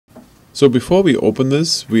So before we open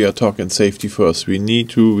this, we are talking safety first. We need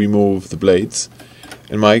to remove the blades.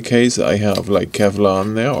 In my case, I have like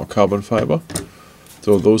Kevlar there, or carbon fiber.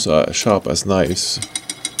 So those are sharp as knives.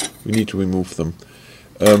 We need to remove them.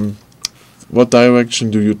 What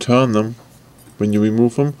direction do you turn them when you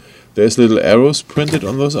remove them? There's little arrows printed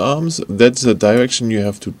on those arms. That's the direction you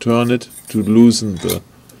have to turn it to loosen the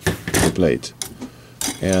blade.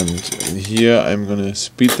 And here I'm gonna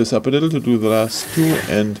speed this up a little to do the last two,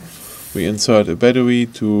 and we insert a battery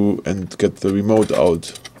and get the remote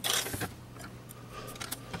out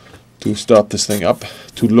to start this thing up,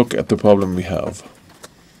 to look at the problem we have.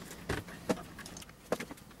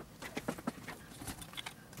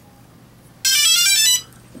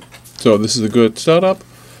 So this is a good startup.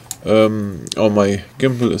 Oh, my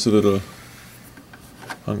gimbal is a little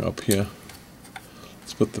hung up here.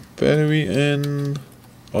 Let's put the battery in.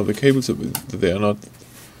 All the cables, they are not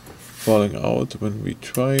falling out when we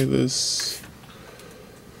try this.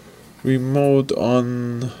 Remote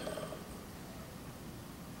on.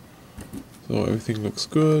 So everything looks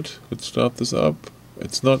good. Let's start this up.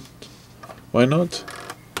 It's not. Why not?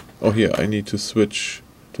 Oh, here, I need to switch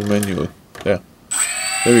to manual. There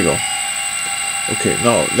we go. Okay,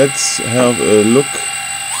 now let's have a look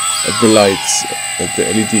at the lights, at the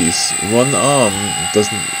LEDs. One arm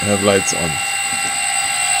doesn't have lights on.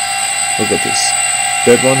 Look at this.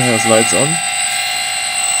 That one has lights on.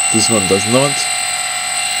 This one does not.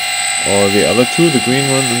 Or the other two, the green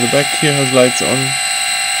one in the back here has lights on.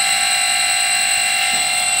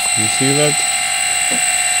 You see that?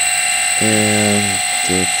 And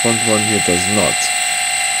the front one here does not.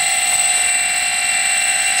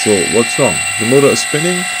 So what's wrong? The motor is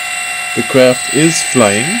spinning, the craft is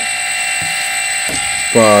flying,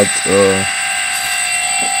 but the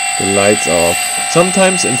lights are off.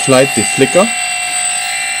 Sometimes in flight they flicker.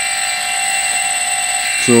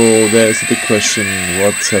 So there's a big question,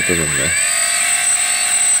 what's happening there?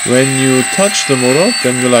 When you touch the motor,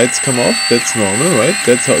 then the lights come off. That's normal, right?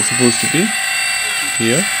 That's how it's supposed to be.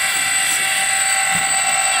 Here.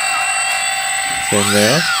 Same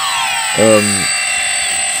there.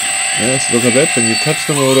 Yes, look at that. When you touch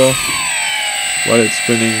the motor while it's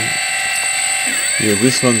spinning, here,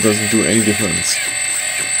 this one doesn't do any difference.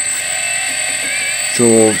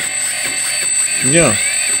 So, yeah.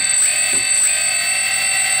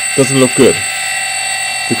 Doesn't look good.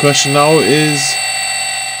 The question now is,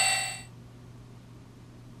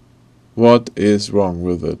 what is wrong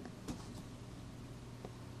with it?